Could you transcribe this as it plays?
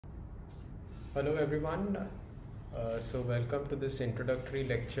Hello everyone. Welcome to this introductory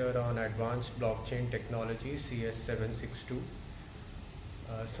lecture on Advanced Blockchain Technology CS762.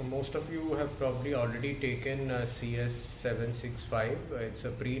 Most of you have probably already taken CS765. It's a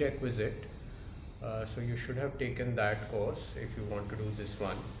prerequisite. So you should have taken that course if you want to do this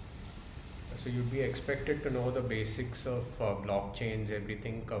one. So you'd be expected to know the basics of blockchains,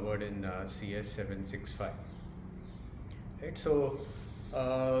 everything covered in CS765. Right,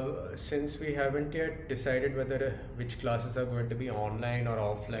 since we haven't yet decided whether which classes are going to be online or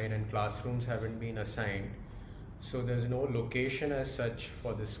offline, and classrooms haven't been assigned, so there's no location as such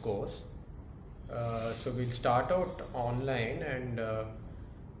for this course. So we'll start out online, and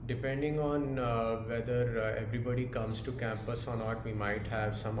depending on whether everybody comes to campus or not, we might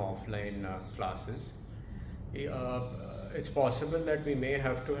have some offline classes. It's possible that we may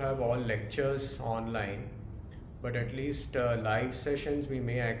have to have all lectures online, but at least live sessions we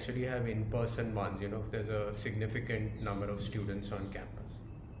may actually have in-person ones, if there's a significant number of students on campus.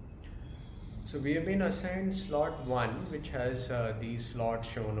 So we have been assigned slot 1, which has these slots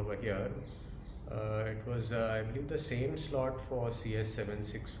shown over here. It was, I believe, the same slot for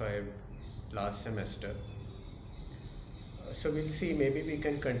CS765 last semester. So we'll see, maybe we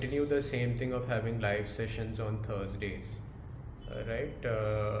can continue the same thing of having live sessions on Thursdays,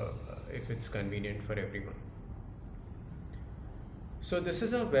 if it's convenient for everyone. So this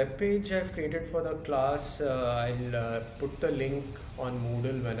is a web page I've created for the class. I'll put the link on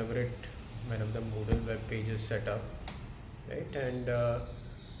Moodle whenever the Moodle web page is set up, right? And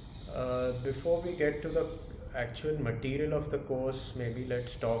before we get to the actual material of the course, maybe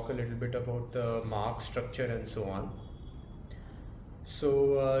let's talk a little bit about the mark structure and so on.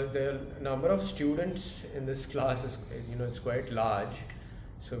 So the number of students in this class is, it's quite large.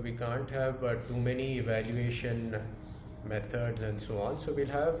 So we can't have too many evaluation methods and so on. So we'll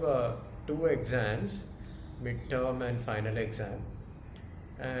have 2 exams, midterm and final exam.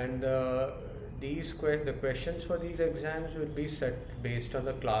 And the questions for these exams will be set based on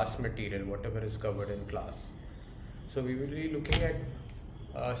the class material, whatever is covered in class. So we will be looking at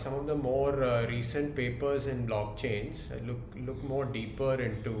some of the more recent papers in blockchains, look more deeper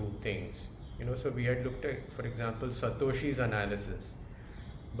into things. So we had looked at, for example, Satoshi's analysis,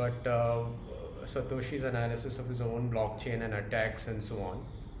 but Satoshi's analysis of his own blockchain and attacks and so on.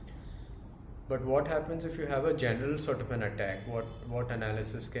 But what happens if you have a general sort of an attack? What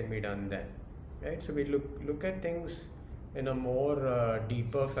analysis can be done then? Right? So we look at things in a more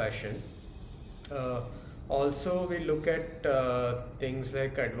deeper fashion. Also, we look at things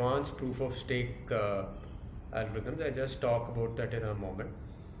like advanced proof of stake algorithms. I'll just talk about that in a moment.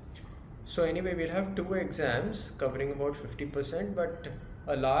 So anyway, we'll have 2 exams covering about 50%, but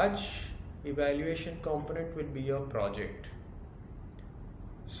a large evaluation component will be your project.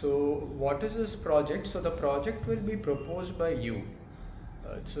 So what is this project? So the project will be proposed by you.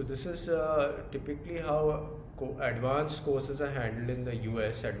 So this is typically how advanced courses are handled in the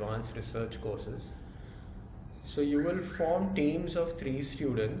US, advanced research courses. So you will form teams of 3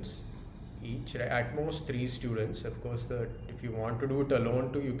 students each, right? At most 3 students. Of course, if you want to do it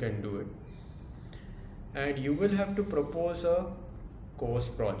alone too, you can do it. And you will have to propose a course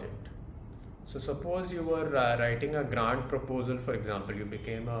project. So suppose you were writing a grant proposal, for example, you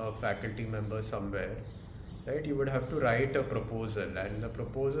became a faculty member somewhere, right? You would have to write a proposal, and the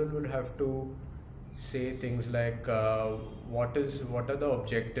proposal would have to say things like what are the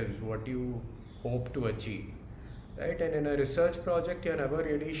objectives, what do you hope to achieve, right? And in a research project, you're never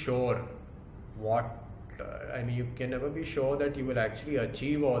really sure you can never be sure that you will actually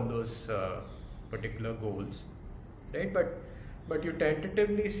achieve all those particular goals, right? But you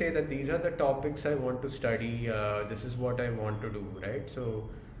tentatively say that these are the topics I want to study, this is what I want to do, right? So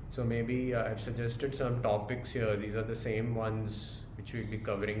maybe I've suggested some topics here. These are the same ones which we'll be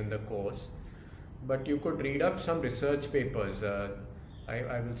covering in the course. But you could read up some research papers.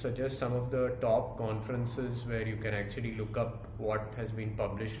 I will suggest some of the top conferences where you can actually look up what has been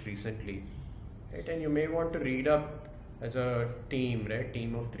published recently, right? And you may want to read up as a team, right?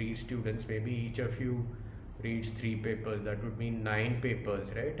 Team of 3 students, maybe each of you reads 3 papers. That would mean 9 papers,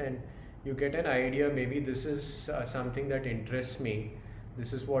 right? And you get an idea, maybe this is something that interests me,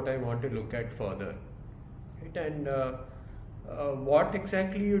 this is what I want to look at further, right? And what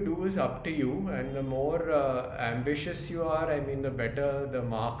exactly you do is up to you, and the more ambitious you are, the better the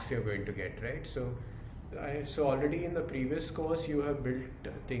marks you're going to get, right? So already in the previous course you have built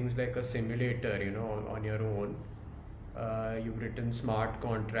things like a simulator, on your own. You've written smart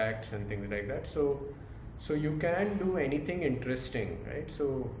contracts and things like that. So you can do anything interesting, right?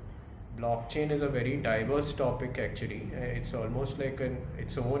 So blockchain is a very diverse topic actually. It's almost like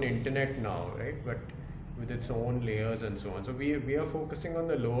its own internet now, right? But with its own layers and so on. So we are focusing on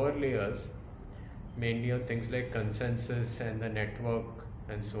the lower layers, mainly on things like consensus and the network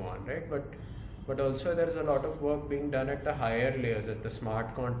and so on, right? But also there is a lot of work being done at the higher layers, at the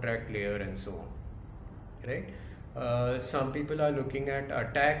smart contract layer and so on, right? Some people are looking at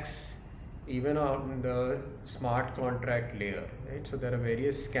attacks even on the smart contract layer, right? So there are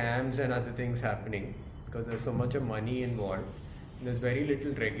various scams and other things happening because there's so much of money involved. There's very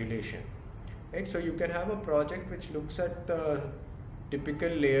little regulation, right? So you can have a project which looks at the typical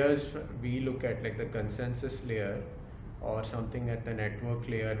layers we look at, like the consensus layer or something at the network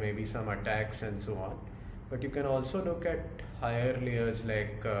layer, maybe some attacks and so on. But you can also look at higher layers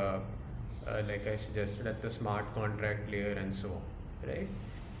like I suggested, at the smart contract layer and so on, right?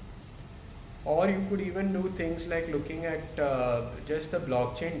 Or you could even do things like looking at just the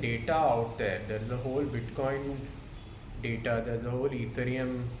blockchain data out there. There's the whole Bitcoin data, there's the whole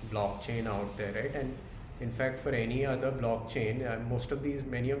Ethereum blockchain out there, right? And in fact, for any other blockchain,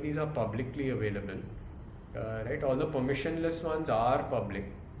 many of these are publicly available, right? All the permissionless ones are public.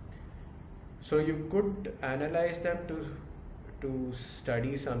 So you could analyze them to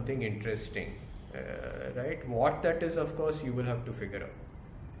study something interesting, right? What that is, of course, you will have to figure out,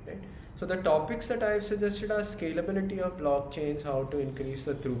 right? So the topics that I've suggested are scalability of blockchains, how to increase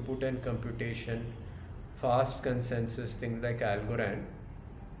the throughput and computation, fast consensus, things like Algorand,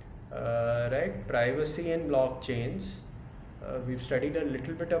 right? Privacy in blockchains. We've studied a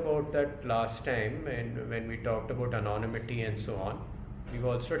little bit about that last time, and when we talked about anonymity and so on. We've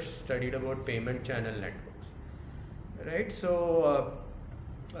also studied about payment channel networks, right? So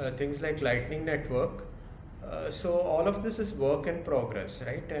things like Lightning Network. So all of this is work in progress,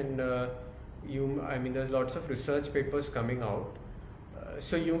 right? And there's lots of research papers coming out.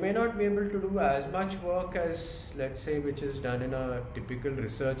 So you may not be able to do as much work as, let's say, which is done in a typical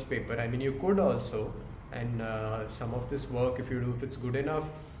research paper. I mean, you could also, and some of this work, if it's good enough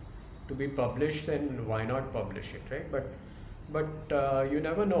to be published, then why not publish it, right? But you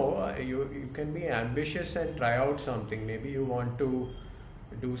never know. You can be ambitious and try out something. Maybe you want to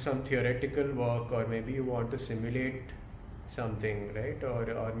do some theoretical work, or maybe you want to simulate something, right?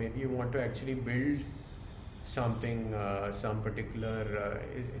 Or maybe you want to actually build something, some particular,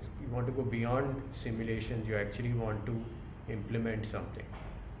 you want to go beyond simulations, you actually want to implement something,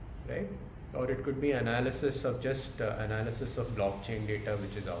 right? Or it could be analysis of blockchain data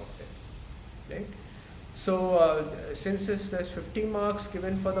which is out there, right? So since there's 50 marks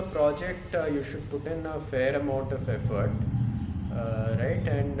given for the project, you should put in a fair amount of effort, right?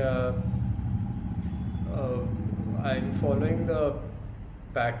 And I'm following the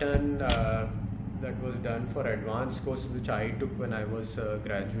pattern that was done for advanced courses which I took when I was a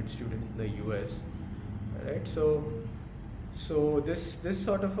graduate student in the US, right? So this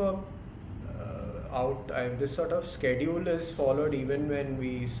sort of this sort of schedule is followed even when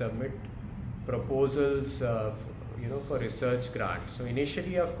we submit proposals, for research grants. So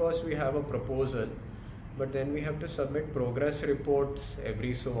initially, of course, we have a proposal, but then we have to submit progress reports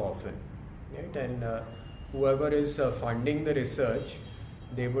every so often, right? And whoever is funding the research,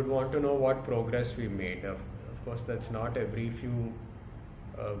 they would want to know what progress we made. Of course, that's not every few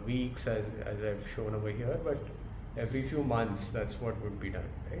weeks as I've shown over here, but every few months, that's what would be done,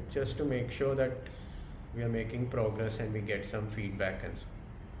 right? Just to make sure that we are making progress and we get some feedback and so.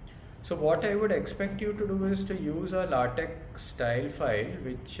 So what I would expect you to do is to use a LaTeX style file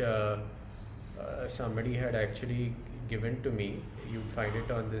which somebody had actually given to me. You find it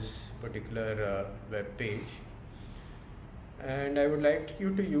on this particular web page. And I would like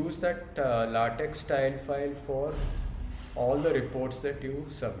you to use that LaTeX style file for all the reports that you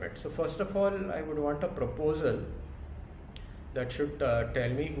submit. So first of all, I would want a proposal that should tell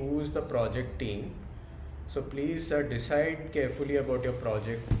me who is the project team. So please decide carefully about your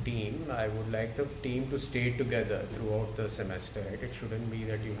project team. I would like the team to stay together throughout the semester, right? It shouldn't be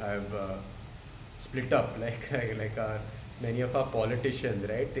that you have split up like many of our politicians,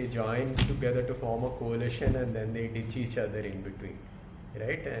 right? They join together to form a coalition and then they ditch each other in between,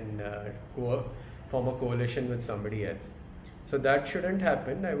 right? And form a coalition with somebody else. So that shouldn't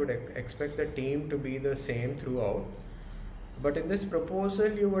happen. I would expect the team to be the same throughout. But in this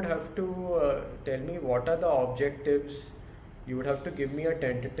proposal, you would have to tell me what are the objectives. You would have to give me a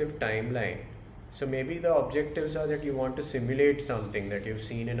tentative timeline. So maybe the objectives are that you want to simulate something that you've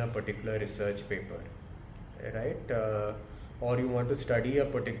seen in a particular research paper, right? Or you want to study a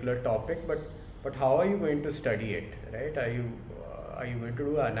particular topic, but how are you going to study it, right? Are you going to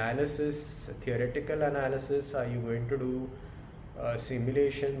do analysis, theoretical analysis? Are you going to do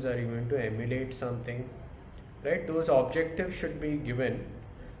simulations? Are you going to emulate something? Right? Those objectives should be given.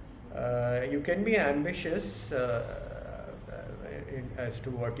 You can be ambitious as to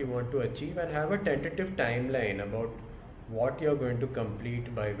what you want to achieve, and have a tentative timeline about what you're going to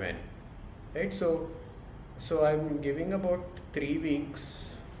complete by when. Right? So I'm giving about 3 weeks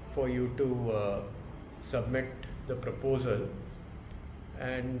for you to submit the proposal,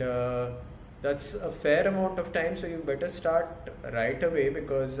 and that's a fair amount of time, so you better start right away,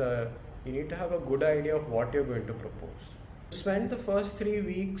 because you need to have a good idea of what you're going to propose. Spend the first 3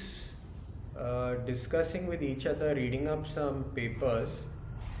 weeks discussing with each other, reading up some papers,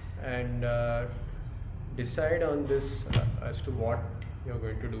 and decide on this as to what you're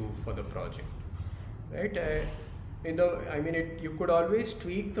going to do for the project. Right? You could always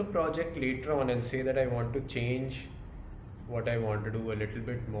tweak the project later on and say that I want to change what I want to do a little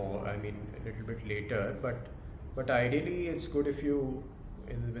bit more, a little bit later, but ideally it's good if you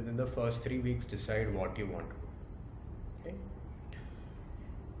within the first 3 weeks decide what you want to do. Okay?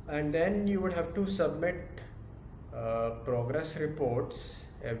 And then you would have to submit progress reports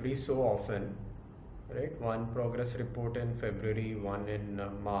every so often, right? One progress report in February, one in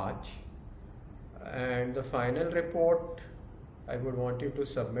March, and the final report I would want you to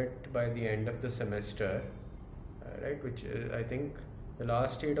submit by the end of the semester, right? Which I think the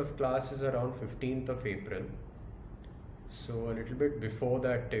last date of class is around 15th of April. So a little bit before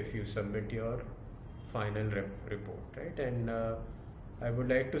that, if you submit your final report, right? And I would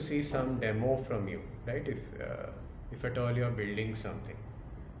like to see some demo from you, right? If at all you're building something,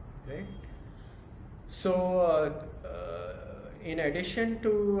 right? So in addition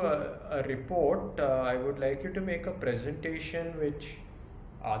to a report, I would like you to make a presentation which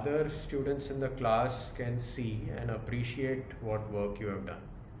other students in the class can see and appreciate what work you have done.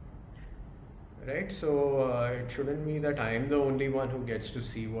 Right? So it shouldn't be that I am the only one who gets to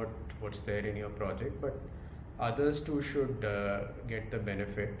see what's there in your project, but others too should get the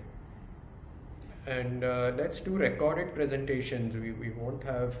benefit. And let's do recorded presentations. We won't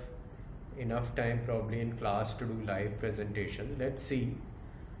have enough time probably in class to do live presentations. Let's see.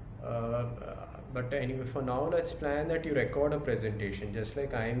 But anyway, for now, let's plan that you record a presentation just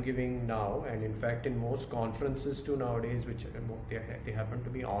like I am giving now. And in fact, in most conferences too nowadays, which they happen to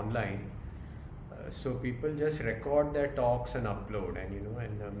be online, so people just record their talks and upload,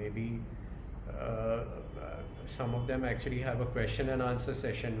 and maybe some of them actually have a question and answer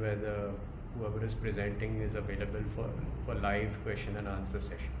session where whoever is presenting is available for live question and answer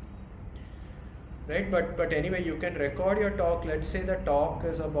session. Right, but anyway, you can record your talk. Let's say the talk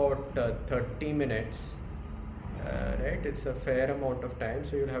is about 30 minutes, right? It's a fair amount of time,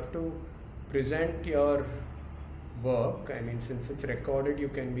 so you'll have to present your work. Since it's recorded, you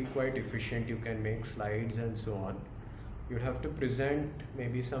can be quite efficient. You can make slides and so on. You'll have to present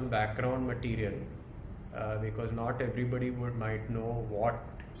maybe some background material, because not everybody might know what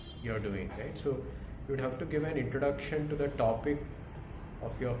you're doing, right? So you'd have to give an introduction to the topic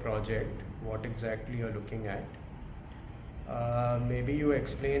of your project, what exactly you're looking at. Maybe you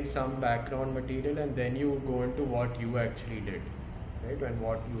explain some background material, and then you go into what you actually did, right? And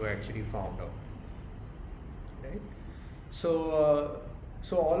what you actually found out, right? So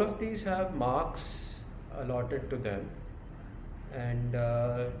all of these have marks allotted to them, and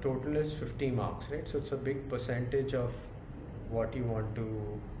total is 50 marks, right? So it's a big percentage of what you want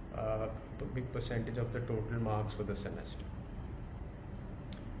to, big percentage of the total marks for the semester.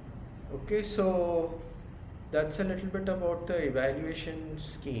 Okay, so that's a little bit about the evaluation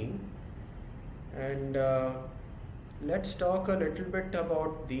scheme, and let's talk a little bit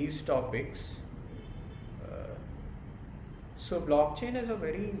about these topics. So blockchain is a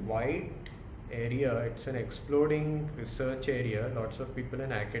very wide area. It's an exploding research area. Lots of people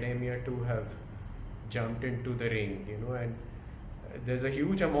in academia too have jumped into the ring, and there's a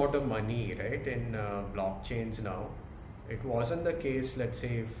huge amount of money, right, in blockchains now. It wasn't the case, let's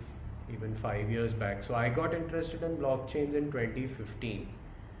say, even 5 years back. So I got interested in blockchains in 2015,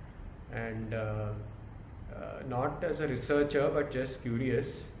 and not as a researcher but just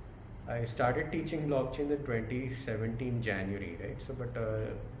curious. I started teaching blockchains in 2017 January, right? So but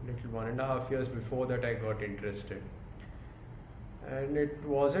little 1.5 years before that I got interested, and it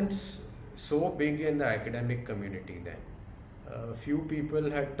wasn't so big in the academic community then. A few people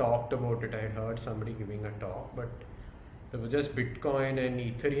had talked about it. I had heard somebody giving a talk, but there was just Bitcoin, and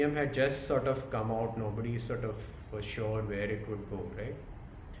Ethereum had just sort of come out. Nobody sort of was sure where it would go, right?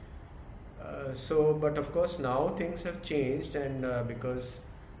 But of course now things have changed, and because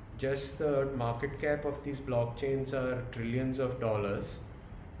just the market cap of these blockchains are trillions of dollars,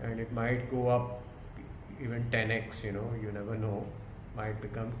 and it might go up even 10x, you never know, might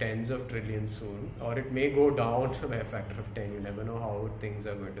become tens of trillions soon, or it may go down by a factor of 10. You never know how things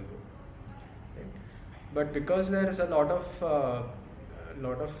are going to go. Right? But because there is a lot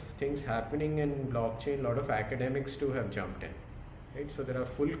of things happening in blockchain, a lot of academics too have jumped in. Right? So there are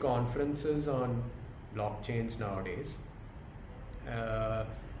full conferences on blockchains nowadays.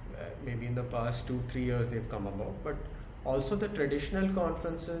 Maybe in the past 2-3 years they've come about, but also the traditional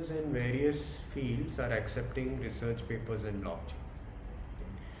conferences in various fields are accepting research papers in blockchain.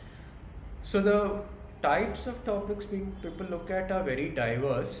 So the types of topics people look at are very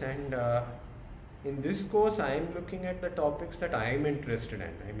diverse, and in this course I am looking at the topics that I am interested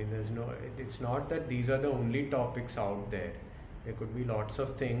in. I mean, it's not that these are the only topics out there. There could be lots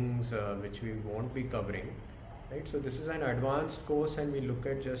of things which we won't be covering. Right? So this is an advanced course and we look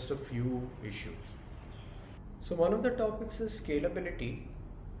at just a few issues. So one of the topics is scalability.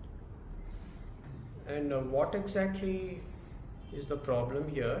 And what exactly is the problem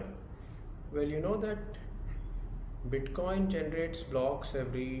here? Well, you know that Bitcoin generates blocks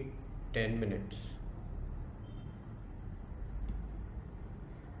every 10 minutes.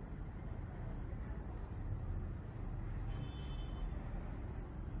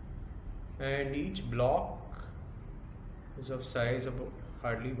 And each block is of size of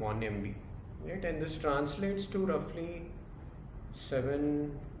hardly 1 MB. Right? And this translates to roughly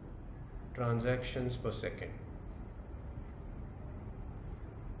 7 transactions per second.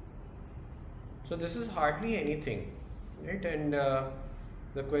 So this is hardly anything, right? And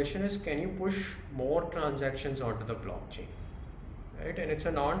the question is, can you push more transactions onto the blockchain, right? And it's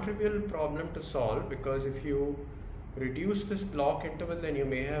a non-trivial problem to solve, because if you reduce this block interval, then you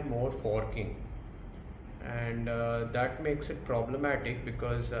may have more forking, and that makes it problematic,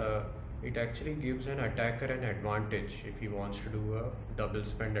 because it actually gives an attacker an advantage if he wants to do a double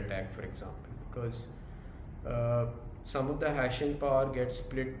spend attack, for example, because some of the hashing power gets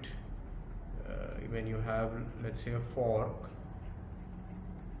split when you have, let's say, a fork.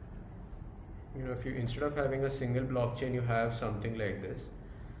 If you, instead of having a single blockchain, you have something like this,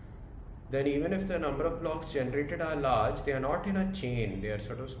 then even if the number of blocks generated are large, they are not in a chain, they are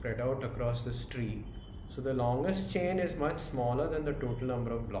sort of spread out across this tree. So the longest chain is much smaller than the total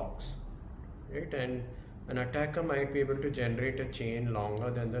number of blocks, right? And an attacker might be able to generate a chain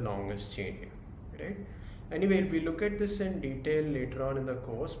longer than the longest chain here, right? Anyway, we look at this in detail later on in the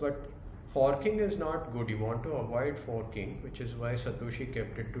course, but forking is not good. You want to avoid forking, which is why Satoshi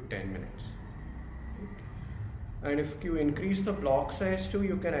kept it to 10 minutes. And if you increase the block size too,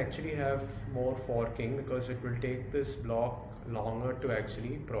 you can actually have more forking, because it will take this block longer to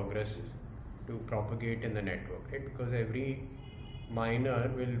actually propagate in the network, right? Because every miner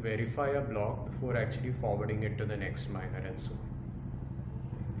will verify a block before actually forwarding it to the next miner, and so on.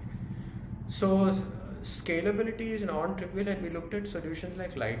 So scalability is non-trivial, and we looked at solutions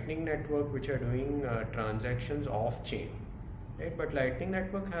like Lightning Network, which are doing transactions off-chain, right? But Lightning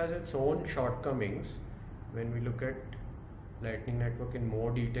Network has its own shortcomings. When we look at Lightning Network in more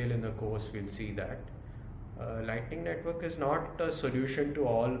detail in the course, we'll see that Lightning Network is not a solution to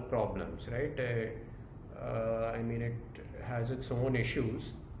all problems, right? I mean, it has its own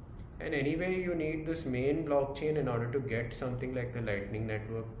issues, and anyway, you need this main blockchain in order to get something like the Lightning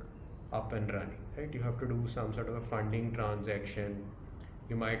Network up and running, right? You have to do some sort of a funding transaction.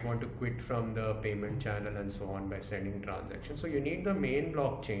 You might want to quit from the payment channel and so on by sending transactions. So you need the main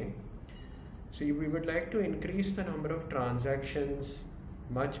blockchain. So we would like to increase the number of transactions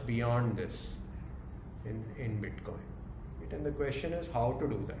much beyond this in Bitcoin. Right? And the question is how to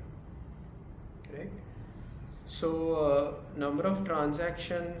do that, right? So number of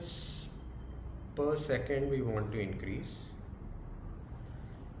transactions per second we want to increase.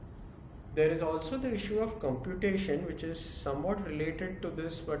 There is also the issue of computation, which is somewhat related to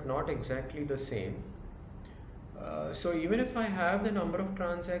this but not exactly the same. So even if I have the number of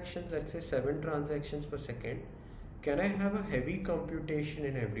transactions, let's say 7 transactions per second, can I have a heavy computation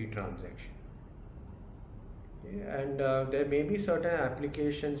in every transaction? Okay. And there may be certain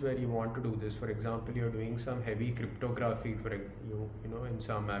applications where you want to do this. For example, you're doing some heavy cryptography for in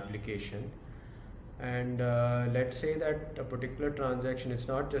some application, and let's say that a particular transaction, it's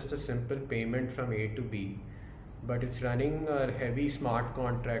not just a simple payment from A to B, but it's running a heavy smart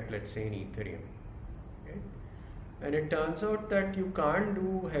contract, let's say in Ethereum. Okay? And it turns out that you can't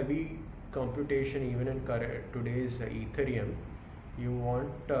do heavy computation even in today's Ethereum. You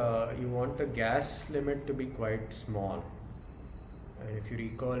want the gas limit to be quite small. And if you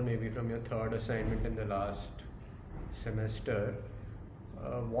recall, maybe from your third assignment in the last semester,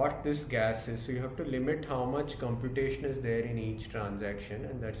 what this gas is, so you have to limit how much computation is there in each transaction,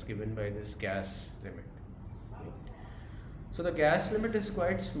 and that's given by this gas limit. So the gas limit is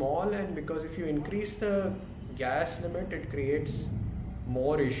quite small, and because if you increase the gas limit, it creates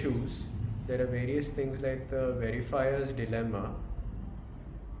more issues. There are various things like the verifier's dilemma.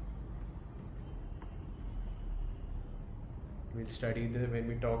 We'll study when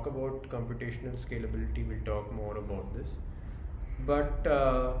we talk about computational scalability, we'll talk more about this. But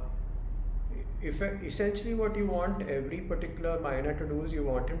if essentially what you want every particular miner to do is you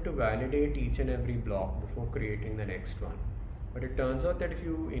want him to validate each and every block before creating the next one. But it turns out that if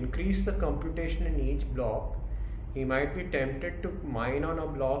you increase the computation in each block, he might be tempted to mine on a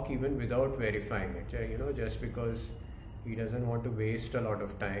block even without verifying it, just because he doesn't want to waste a lot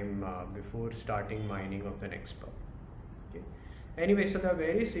of time before starting mining of the next block. Okay. Anyway, so there are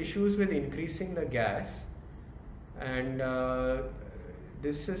various issues with increasing the gas, and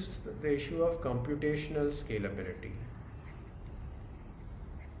this is the issue of computational scalability.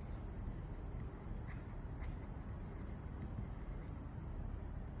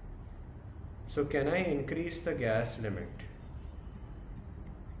 So can I increase the gas limit?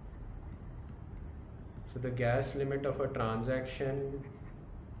 So the gas limit of a transaction,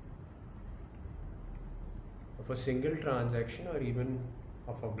 of a single transaction, or even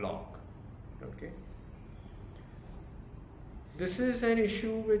of a block. Okay. This is an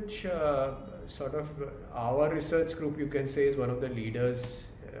issue which sort of our research group, you can say, is one of the leaders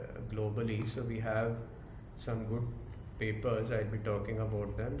globally. So we have some good papers. I'll be talking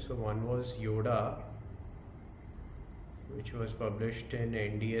about them. So one was Yoda, which was published in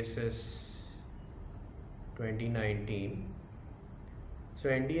NDSS 2019. So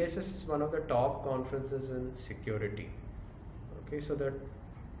NDSS is one of the top conferences in security. Okay, so that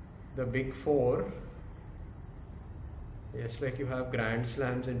the big four, just like you have grand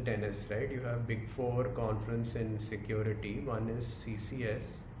slams in tennis, right? You have big four conference in security. One is CCS,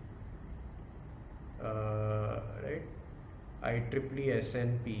 right? IEEE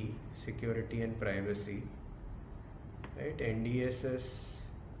SNP, security and privacy, right? NDSS,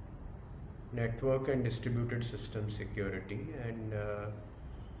 network and distributed system security, and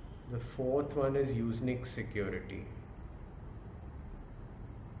the fourth one is Usenix security.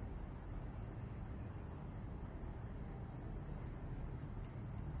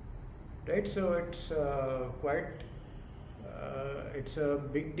 Right, so it's it's a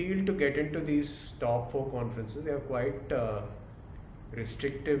big deal to get into these top four conferences. They are quite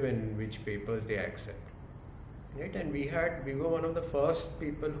restrictive in which papers they accept. Right, and we were one of the first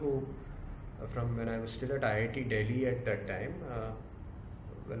people who, from when I was still at IIT Delhi at that time.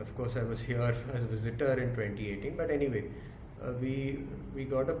 Well, of course, I was here as a visitor in 2018. But anyway, we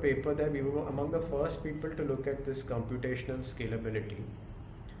got a paper there. We were among the first people to look at this computational scalability,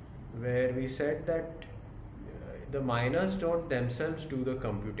 where we said that the miners don't themselves do the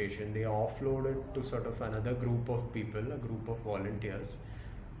computation. They offload it to sort of another group of people, a group of volunteers.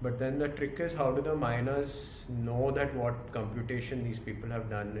 But then the trick is, how do the miners know that what computation these people have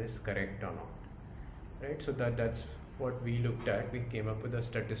done is correct or not? Right, so that's what we looked at. We came up with a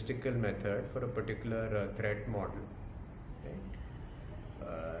statistical method for a particular threat model.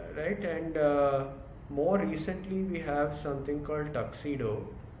 Right, and more recently we have something called Tuxedo,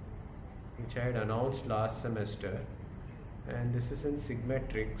 which I had announced last semester, and this is in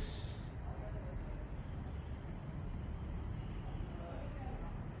Sigmetrics.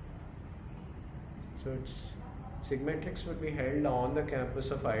 So Sigmetrics will be held on the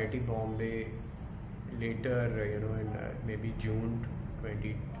campus of IIT Bombay later, in maybe June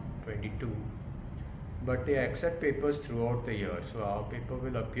 2022. But they accept papers throughout the year, so our paper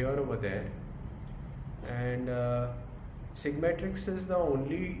will appear over there. And Sigmetrics is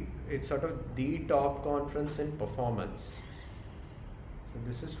it's sort of the top conference in performance. So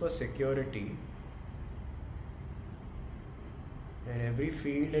this is for security. And every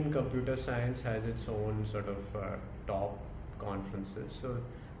field in computer science has its own sort of top conferences. So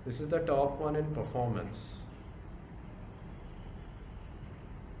this is the top one in performance.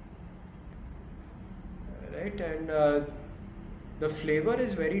 Right, and the flavor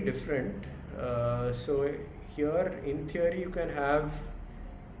is very different. So here, in theory, you can have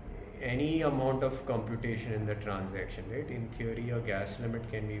any amount of computation in the transaction, right? In theory, your gas limit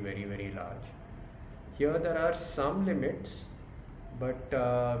can be very, very large. Here, there are some limits, but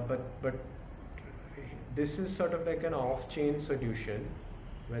this is sort of like an off-chain solution.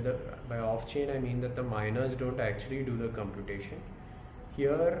 Whether by off-chain I mean that the miners don't actually do the computation.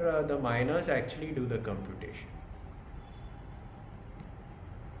 Here, the miners actually do the computation.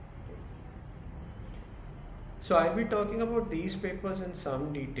 So I'll be talking about these papers in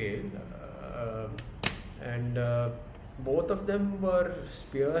some detail, and Both of them were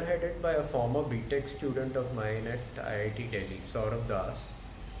spearheaded by a former BTech student of mine at IIT Delhi, Saurabh Das.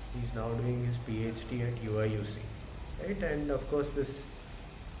 He's now doing his PhD at UIUC, right? And of course, this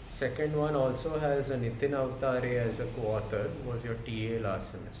second one also has a Nitin Avtare as a co-author, who was your TA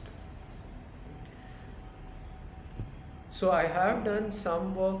last semester. So I have done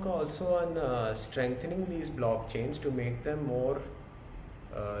some work also on strengthening these blockchains to make them more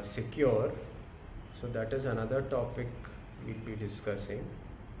secure. So that is another topic we'll be discussing.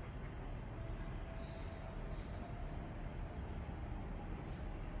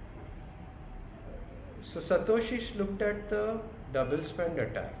 So Satoshi looked at the double spend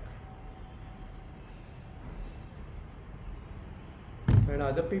attack. And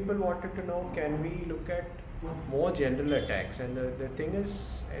other people wanted to know, can we look at more general attacks? And the thing is,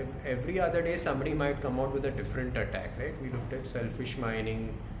 every other day somebody might come out with a different attack, right? We looked at selfish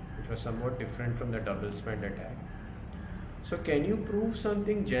mining, which was somewhat different from the double spend attack. So can you prove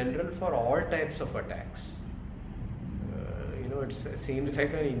something general for all types of attacks? It seems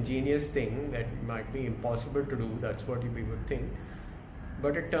like an ingenious thing that might be impossible to do. That's what we would think.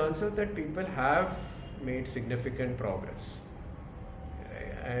 But it turns out that people have made significant progress.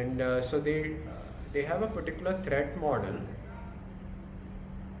 And so they have a particular threat model.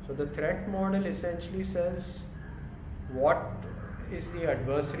 So the threat model essentially says what is the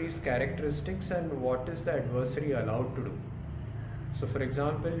adversary's characteristics and what is the adversary allowed to do. So for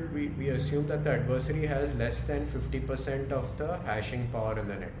example, we assume that the adversary has less than 50% of the hashing power in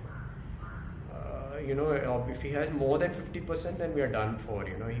the network. If he has more than 50%, then we are done for.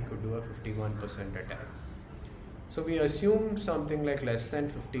 He could do a 51% attack. So we assume something like less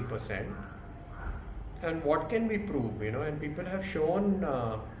than 50%. And what can we prove? And people have shown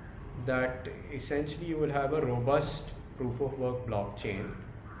that essentially you will have a robust proof of work blockchain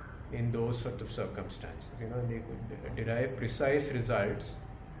in those sort of circumstances. They could derive precise results,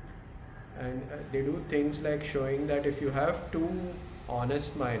 and they do things like showing that if you have two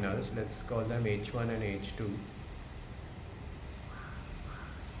honest miners, let's call them H1 and H2,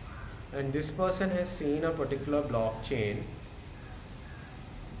 and this person has seen a particular blockchain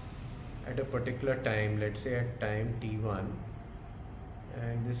at a particular time, let's say at time t1,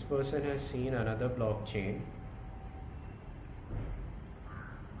 and this person has seen another blockchain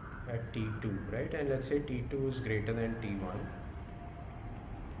at t2, right? And let's say t2 is greater than t1.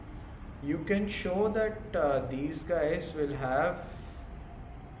 You can show that these guys will have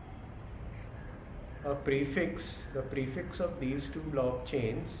a prefix. The prefix of these two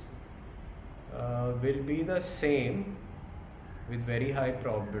blockchains will be the same with very high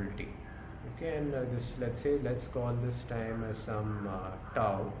probability. Okay, and let's call this time as some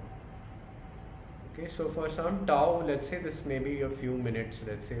tau. Okay, so for some tau, let's say this may be a few minutes,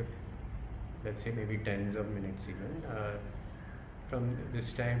 let's say maybe tens of minutes even, from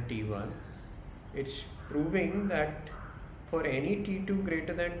this time t1, it's proving that for any t2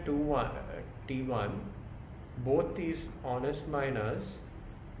 greater than t1, both these honest miners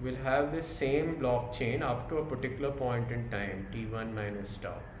will have the same blockchain up to a particular point in time, t1 minus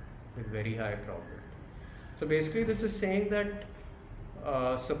tau, with very high probability. So basically this is saying that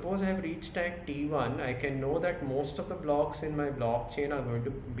suppose I have reached time t1, I can know that most of the blocks in my blockchain are going to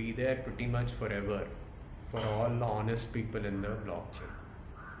be there pretty much forever for all the honest people in the blockchain.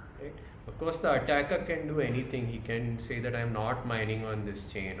 Right? Of course, the attacker can do anything. He can say that I'm not mining on this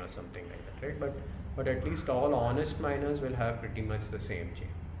chain or something like that, right? But at least all honest miners will have pretty much the same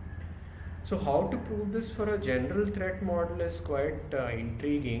chain. So how to prove this for a general threat model is quite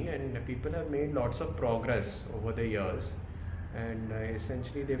intriguing, and people have made lots of progress over the years. And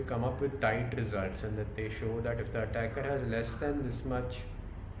essentially they've come up with tight results, and that they show that if the attacker has less than this much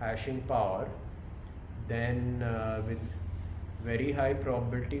hashing power, then with very high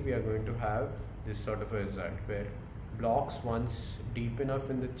probability we are going to have this sort of a result where blocks once deep enough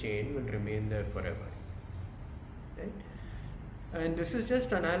in the chain will remain there forever. Right? And this is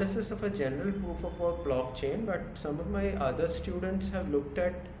just analysis of a general proof of work blockchain, but some of my other students have looked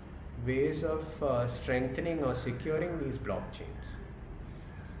at ways of strengthening or securing these blockchains.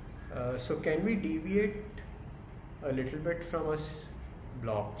 So can we deviate a little bit from a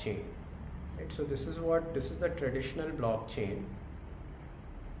blockchain? Right? So this is the traditional blockchain.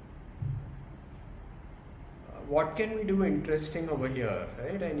 What can we do interesting over here,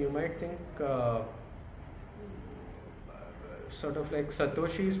 right? And you might think sort of like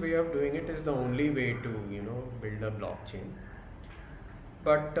Satoshi's way of doing it is the only way to build a blockchain.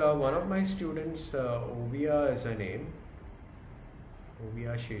 But one of my students, Ovia is her name,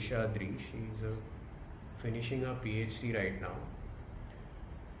 Ovia Sheshadri, she's finishing her PhD right now.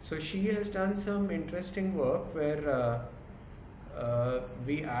 So she has done some interesting work where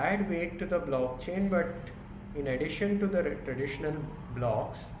we add weight to the blockchain, but in addition to the traditional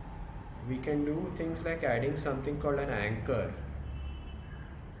blocks, we can do things like adding something called an anchor.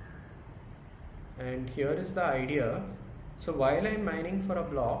 And here is the idea. So while I'm mining for a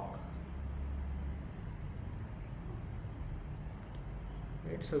block,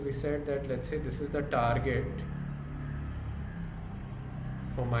 right, so we said that let's say this is the target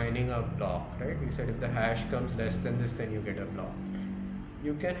for mining a block, right? We said if the hash comes less than this, then you get a block.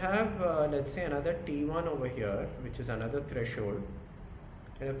 You can have let's say another T1 over here, which is another threshold,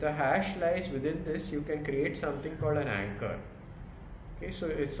 and if the hash lies within this, you can create something called an anchor. Okay,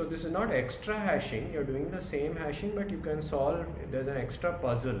 so this is not extra hashing, you're doing the same hashing, but you can solve, there's an extra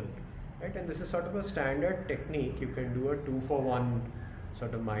puzzle, right? And this is sort of a standard technique. You can do a 2-for-1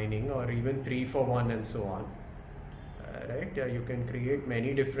 sort of mining, or even 3-for-1 and so on, right? You can create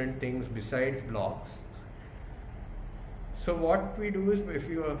many different things besides blocks. So what we do is, if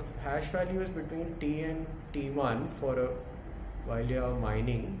your hash value is between T and T1 while you are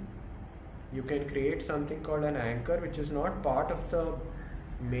mining, you can create something called an anchor, which is not part of the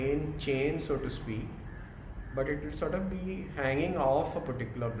main chain, so to speak, but it will sort of be hanging off a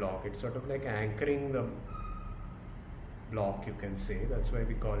particular block. It's sort of like anchoring the block, you can say. That's why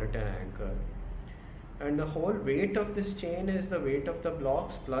we call it an anchor. And the whole weight of this chain is the weight of the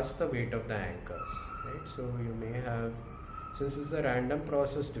blocks plus the weight of the anchors, right? So you may have, since it's a random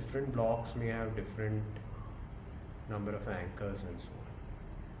process, different blocks may have different number of anchors and so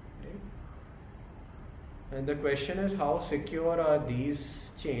on, right? And the question is, how secure are these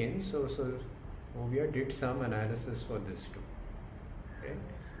chains? So Ovia did some analysis for this too, right?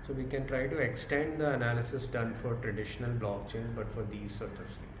 So we can try to extend the analysis done for traditional blockchains, but for these sorts of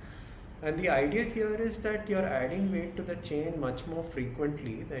things. And the idea here is that you're adding weight to the chain much more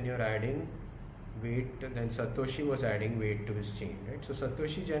frequently than you're adding weight, than Satoshi was adding weight to his chain, right? So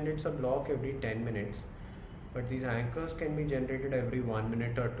Satoshi generates a block every 10 minutes, but these anchors can be generated every 1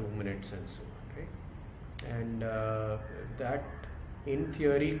 minute or 2 minutes and so on, right? And that in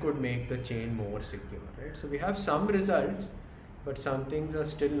theory could make the chain more secure, right? So we have some results, but some things are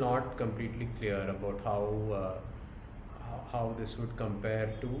still not completely clear about how this would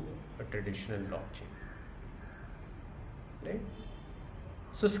compare to a traditional blockchain, right?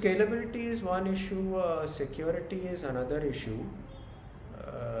 So scalability is one issue, security is another issue,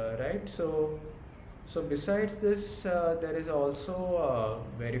 right? So besides this, there is also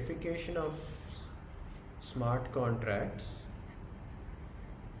verification of smart contracts.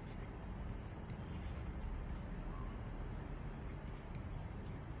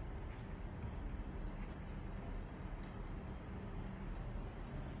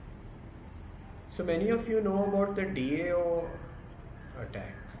 So many of you know about the DAO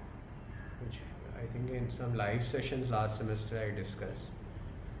attack, which I think in some live sessions last semester I discussed,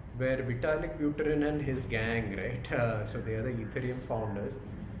 where Vitalik Buterin and his gang, right? So they are the Ethereum founders.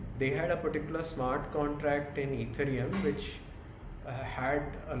 They had a particular smart contract in Ethereum which had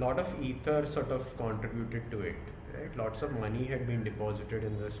a lot of Ether sort of contributed to it, right? Lots of money had been deposited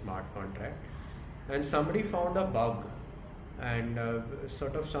in the smart contract, and somebody found a bug, and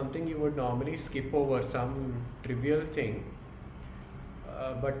sort of something you would normally skip over, some trivial thing,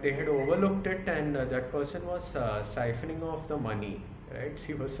 but they had overlooked it, and that person was siphoning off the money, right?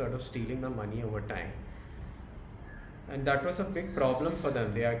 He was sort of stealing the money over time, and that was a big problem for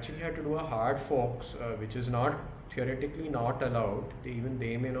them. They actually had to do a hard fork, which is not theoretically not allowed. Even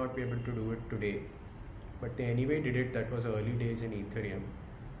they may not be able to do it today, but they anyway did it. That was early days in Ethereum.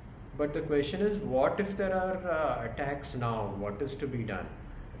 But the question is, what if there are attacks now? What is to be done,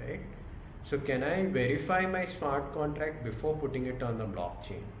 right? So can I verify my smart contract before putting it on the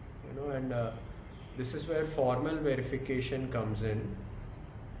blockchain? You know, and this is where formal verification comes in.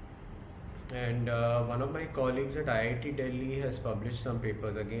 And one of my colleagues at IIT Delhi has published some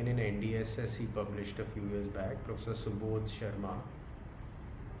papers. Again, in NDSS, he published a few years back, Professor Subodh Sharma.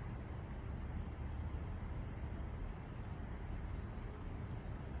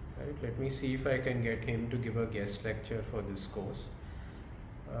 Right, let me see if I can get him to give a guest lecture for this course.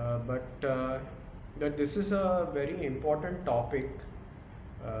 But this is a very important topic.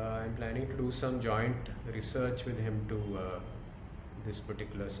 I'm planning to do some joint research with him to this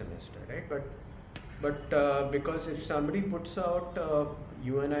particular semester, right? But because if somebody puts out,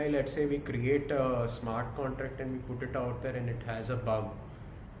 you and I, let's say we create a smart contract and we put it out there and it has a bug,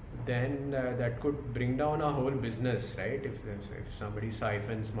 then that could bring down our whole business, right? If somebody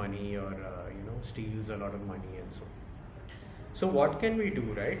siphons money or steals a lot of money and so on. So what can we do,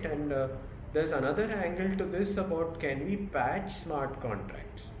 right? And there's another angle to this about, can we patch smart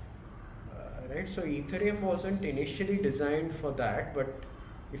contracts? right? So Ethereum wasn't initially designed for that, but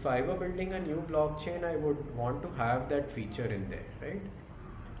if I were building a new blockchain, I would want to have that feature in there, right?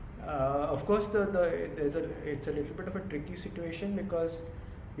 Of course, it's a little bit of a tricky situation because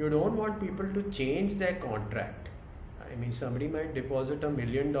you don't want people to change their contract. I mean, somebody might deposit $1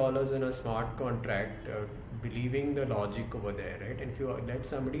 million in a smart contract, believing the logic over there, right? And if you let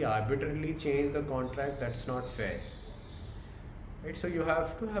somebody arbitrarily change the contract, that's not fair. Right, so you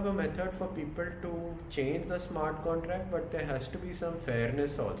have to have a method for people to change the smart contract, but there has to be some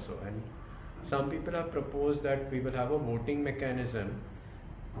fairness also. And some people have proposed that we will have a voting mechanism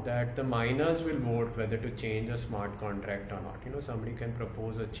that the miners will vote whether to change a smart contract or not. You know, somebody can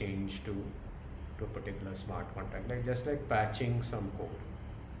propose a change to a particular smart contract, like just like patching some code.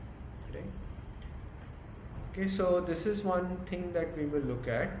 Right? Okay, so this is one thing that we will look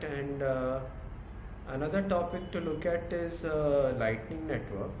at, and another topic to look at is Lightning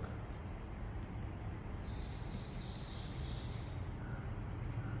Network.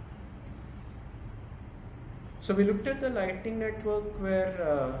 So we looked at the Lightning Network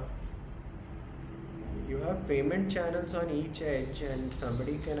where you have payment channels on each edge, and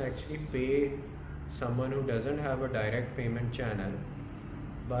somebody can actually pay someone who doesn't have a direct payment channel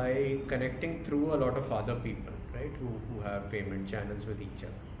by connecting through a lot of other people, right, who have payment channels with each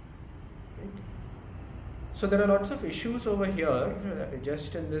other. Right? So there are lots of issues over here.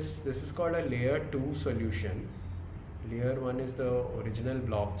 Just in this is called a layer 2 solution. Layer 1 is the original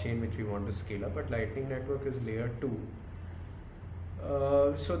blockchain which we want to scale up, but Lightning Network is layer 2.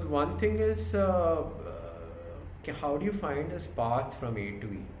 So the one thing is, how do you find this path from A to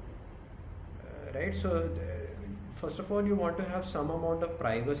E? Right? So first of all, you want to have some amount of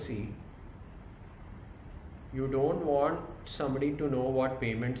privacy. You don't want somebody to know what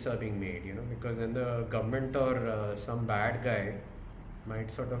payments are being made, you know, because then the government or some bad guy might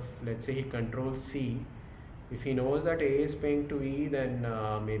sort of, let's say he controls C. If he knows that A is paying to E, then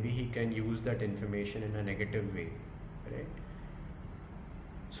maybe he can use that information in a negative way, right?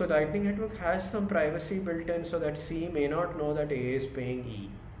 So Lightning Network has some privacy built in so that C may not know that A is paying E,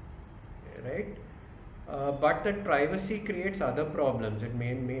 right? But that privacy creates other problems. It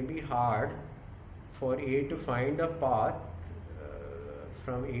may be hard for A to find a path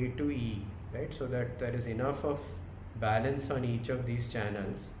from A to E, right? So that there is enough of balance on each of these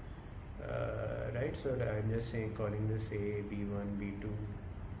channels, right? So I'm just saying, calling this A, B1, B2,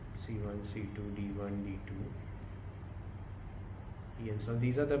 C1, C2, D1, D2, E, and so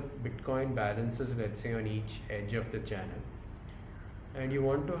these are the Bitcoin balances, let's say, on each edge of the channel. And you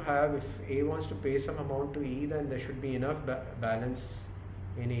want to have, if A wants to pay some amount to E, then there should be enough balance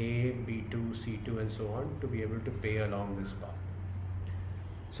in A, B2, C2 and so on to be able to pay along this path.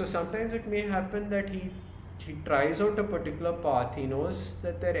 So sometimes it may happen that he tries out a particular path. He knows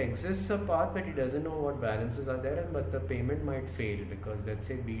that there exists a path, but he doesn't know what balances are there, but the payment might fail because, let's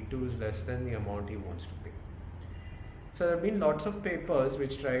say, B2 is less than the amount he wants to pay. So there have been lots of papers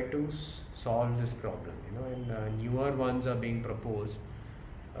which try to solve this problem, you know, and newer ones are being proposed.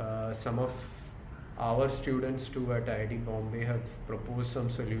 Some of our students too at IIT Bombay have proposed some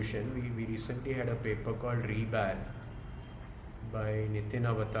solution. We recently had a paper called Rebal by Nitin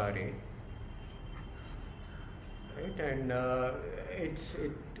Avatare, right? And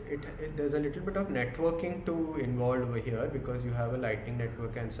there's a little bit of networking too involved over here because you have a Lightning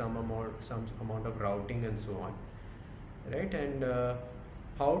Network and some amount of routing and so on, right? And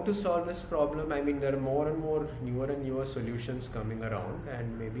how to solve this problem? I mean, there are more and more newer and newer solutions coming around,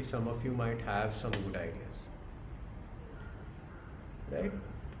 and maybe some of you might have some good ideas, right?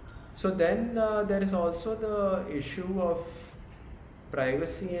 So then there is also the issue of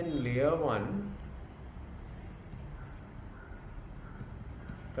privacy in layer 1,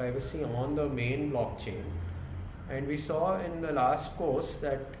 privacy on the main blockchain. And we saw in the last course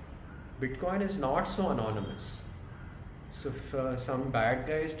that Bitcoin is not so anonymous. So if some bad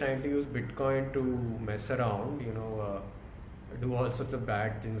guy is trying to use Bitcoin to mess around, you know, do all sorts of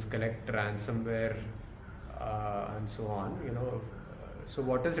bad things, collect ransomware and so on, you know. So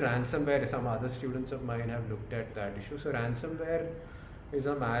what is ransomware? Some other students of mine have looked at that issue. So ransomware is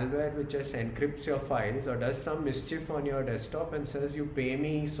a malware which just encrypts your files or does some mischief on your desktop and says you pay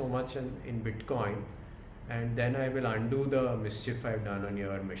me so much in Bitcoin and then I will undo the mischief I've done on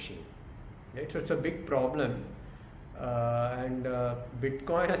your machine. Right? So it's a big problem. And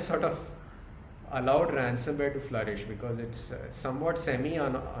Bitcoin has sort of allowed ransomware to flourish because it's somewhat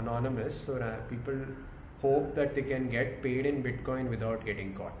semi-anonymous, so people hope that they can get paid in Bitcoin without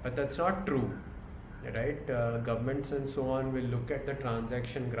getting caught. But that's not true, right? Governments and so on will look at the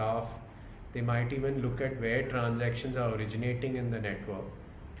transaction graph. They might even look at where transactions are originating in the network.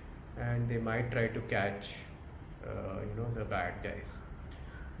 and they might try to catch the bad guys.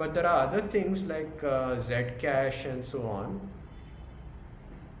 But there are other things like Zcash and so on,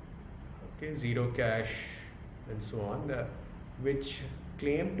 okay, Zero Cash and so on, which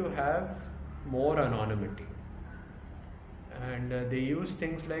claim to have more anonymity, and they use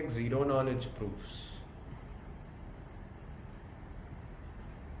things like zero knowledge proofs.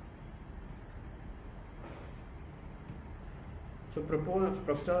 So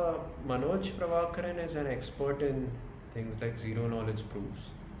Professor Manoj Pravakaran is an expert in things like zero knowledge proofs.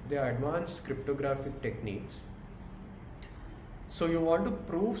 They are advanced cryptographic techniques. So you want to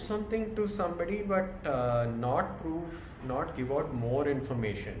prove something to somebody, but not give out more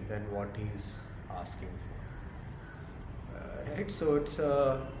information than what he's asking for. Right? So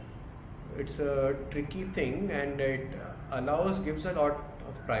it's a tricky thing, and it gives a lot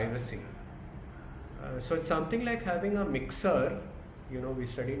of privacy. So it's something like having a mixer. We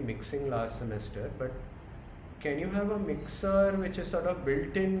studied mixing last semester, but can you have a mixer which is sort of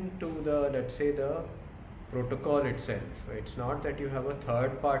built into let's say the protocol itself? It's not that you have a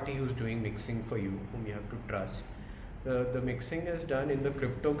third party who's doing mixing for you, whom you have to trust. The mixing is done in the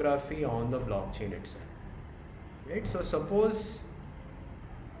cryptography on the blockchain itself. Right? So suppose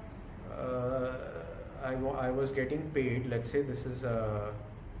I was getting paid. Let's say this is a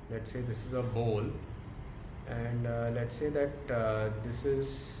bowl, and let's say that this is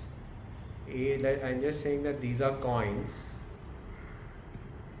I'm just saying that these are coins.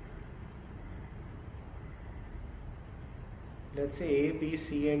 Let's say A, B,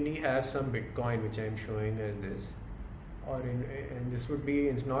 C, and D have some Bitcoin, which I'm showing as this, and this would be,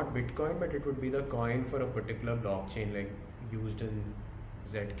 it's not Bitcoin, but it would be the coin for a particular blockchain, like used in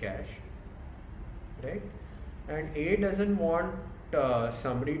Zcash, right? And A doesn't want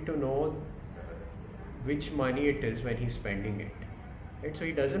somebody to know which money it is when he's spending it, right? So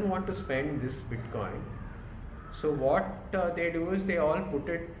he doesn't want to spend this Bitcoin. So what they do is they all put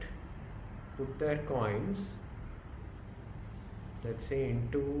their coins, let's say,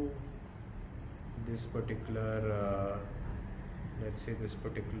 into this particular let's say this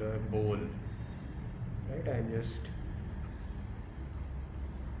particular bowl, right? I'm just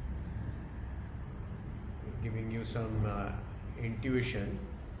giving you some intuition.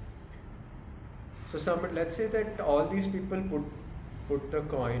 So let's say that all these people put the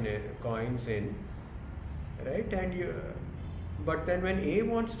coins in, right? And but then when A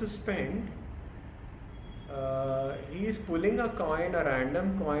wants to spend, he is pulling a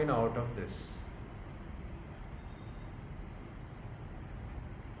random coin out of this.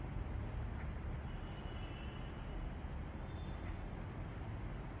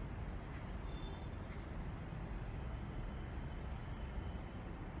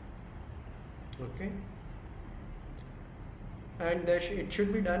 Okay, and it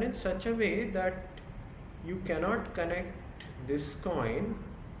should be done in such a way that you cannot connect this coin,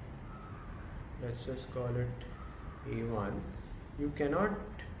 let's just call it A1, you cannot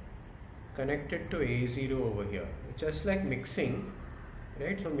connect it to A0 over here. It's just like mixing,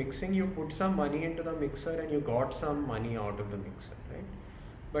 right? So mixing, you put some money into the mixer and you got some money out of the mixer, right?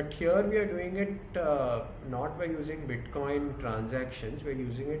 But here we are doing it not by using Bitcoin transactions, we're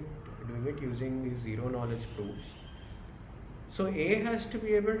doing it using these zero knowledge proofs. So A has to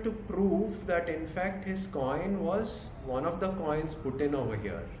be able to prove that in fact his coin was one of the coins put in over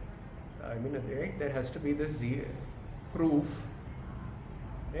here. I mean, right, there has to be this proof,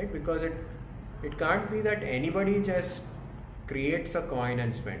 right? Because it can't be that anybody just creates a coin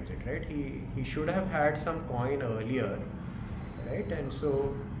and spends it, right? He should have had some coin earlier, right? And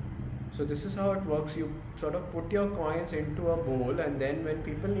so this is how it works. You sort of put your coins into a bowl, and then when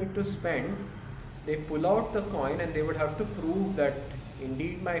people need to spend, they pull out the coin, and they would have to prove that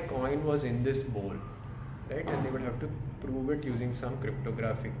indeed my coin was in this bowl, right? And they would have to prove it using some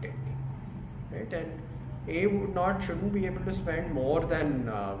cryptographic technique, right? And A shouldn't be able to spend more than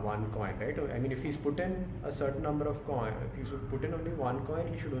one coin, right? I mean, if he's put in a certain number of coins, if he's put in only one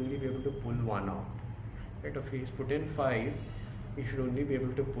coin, he should only be able to pull one out, right? If he's put in 5, he should only be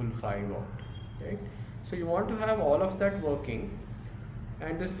able to pull 5 out, right? So you want to have all of that working,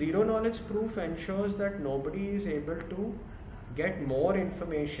 and this zero knowledge proof ensures that nobody is able to get more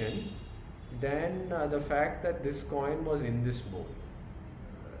information than the fact that this coin was in this bowl,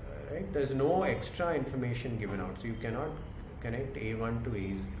 right? There's no extra information given out, so you cannot connect A1 to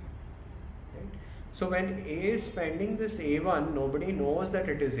A0, right? So when A is spending this A1, nobody knows that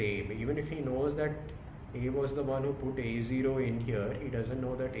it is A. Even if he knows that A was the one who put A0 in here, he doesn't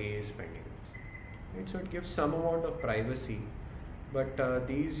know that A is spending this, right? So it gives some amount of privacy, but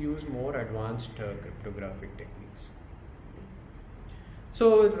these use more advanced cryptographic techniques.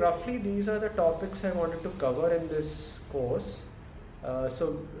 So roughly these are the topics I wanted to cover in this course.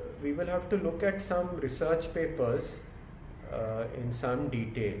 So we will have to look at some research papers in some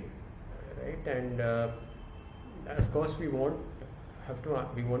detail, right? And of course we won't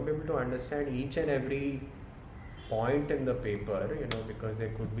be able to understand each and every point in the paper, because there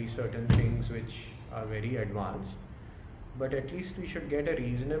could be certain things which are very advanced. But at least we should get a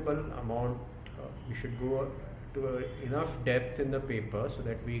reasonable amount. We should go to enough depth in the paper so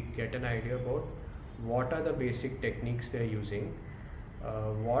that we get an idea about what are the basic techniques they are using,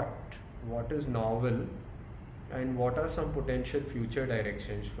 what is novel, and what are some potential future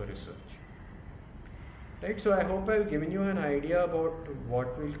directions for research. Right, so I hope I've given you an idea about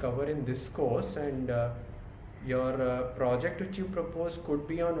what we'll cover in this course, and your project which you propose could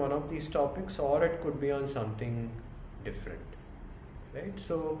be on one of these topics, or it could be on something different. Right,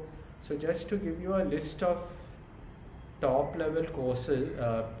 so just to give you a list of top level courses,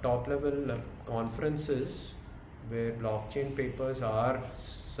 top level conferences where blockchain papers are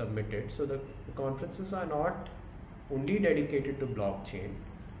submitted. So the conferences are not only dedicated to blockchain.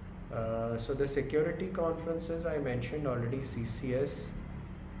 So the security conferences I mentioned already, CCS,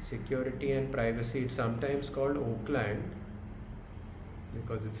 Security and Privacy, it's sometimes called Oakland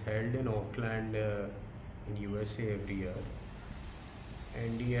because it's held in Oakland in USA every year.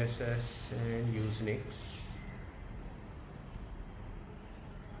 NDSS and Usenix.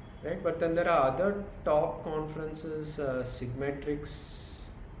 Right, but then there are other top conferences. Sigmetrix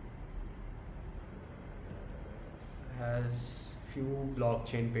has few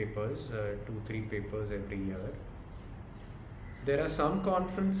blockchain papers, 2-3 papers every year. There are some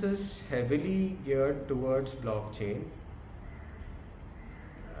conferences heavily geared towards blockchain.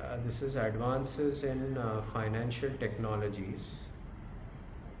 This is Advances in Financial Technologies.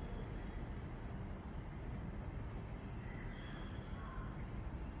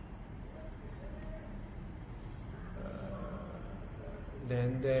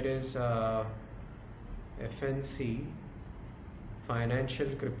 Then there is FNC, Financial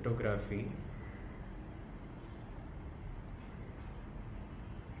Cryptography.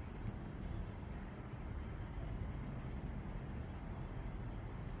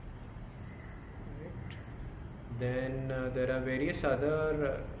 Right. Then there are various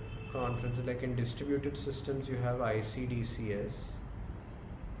other conferences, like in distributed systems you have ICDCS,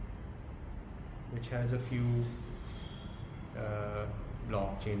 which has a few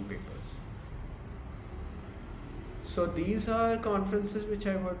blockchain papers. So these are conferences which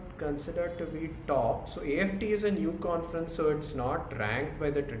I would consider to be top. So AFT is a new conference, so it's not ranked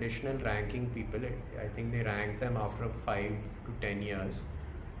by the traditional ranking people. I think they rank them after 5 to 10 years.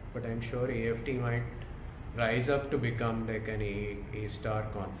 But I'm sure AFT might rise up to become like an A star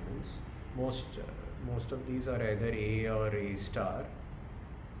conference. Most of these are either A or A star.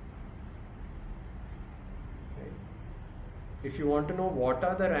 If you want to know what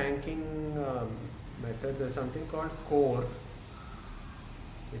are the ranking methods, there's something called CORE.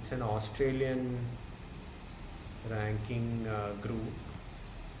 It's an Australian ranking group.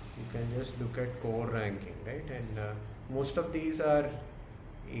 You can just look at CORE ranking, right? And most of these are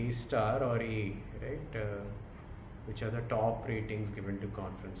A star or A, right? Which are the top ratings given to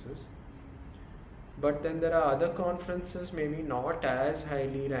conferences. But then there are other conferences, maybe not as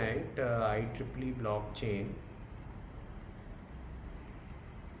highly ranked, IEEE blockchain.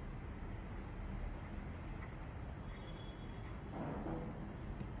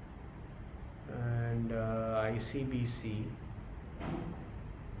 And ICBC.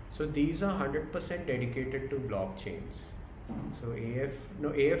 So these are 100% dedicated to blockchains. So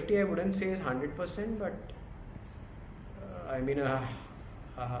AFT I wouldn't say is 100%, but I mean a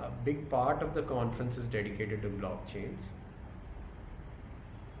big part of the conference is dedicated to blockchains.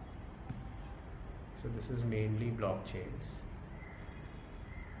 So this is mainly blockchains.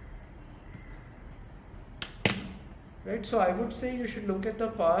 Right, so I would say you should look at the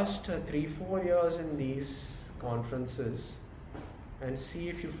past 3-4 years in these conferences and see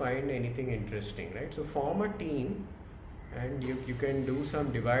if you find anything interesting, right? So form a team and you can do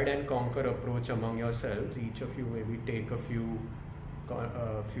some divide and conquer approach among yourselves. Each of you maybe take a few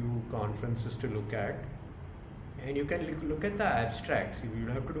conferences to look at, and you can look at the abstracts. You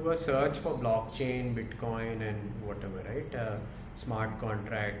have to do a search for blockchain, Bitcoin and whatever, right? Smart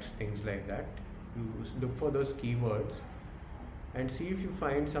contracts, things like that. You look for those keywords and see if you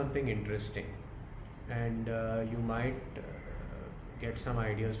find something interesting, and you might get some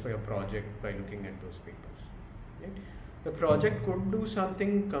ideas for your project by looking at those papers. Right? The project could do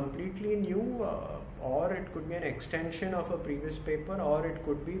something completely new, or it could be an extension of a previous paper, or it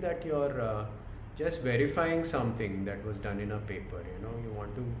could be that you're just verifying something that was done in a paper. You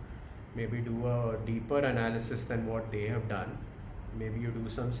want to maybe do a deeper analysis than what they have done. Maybe you do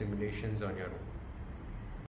some simulations on your own.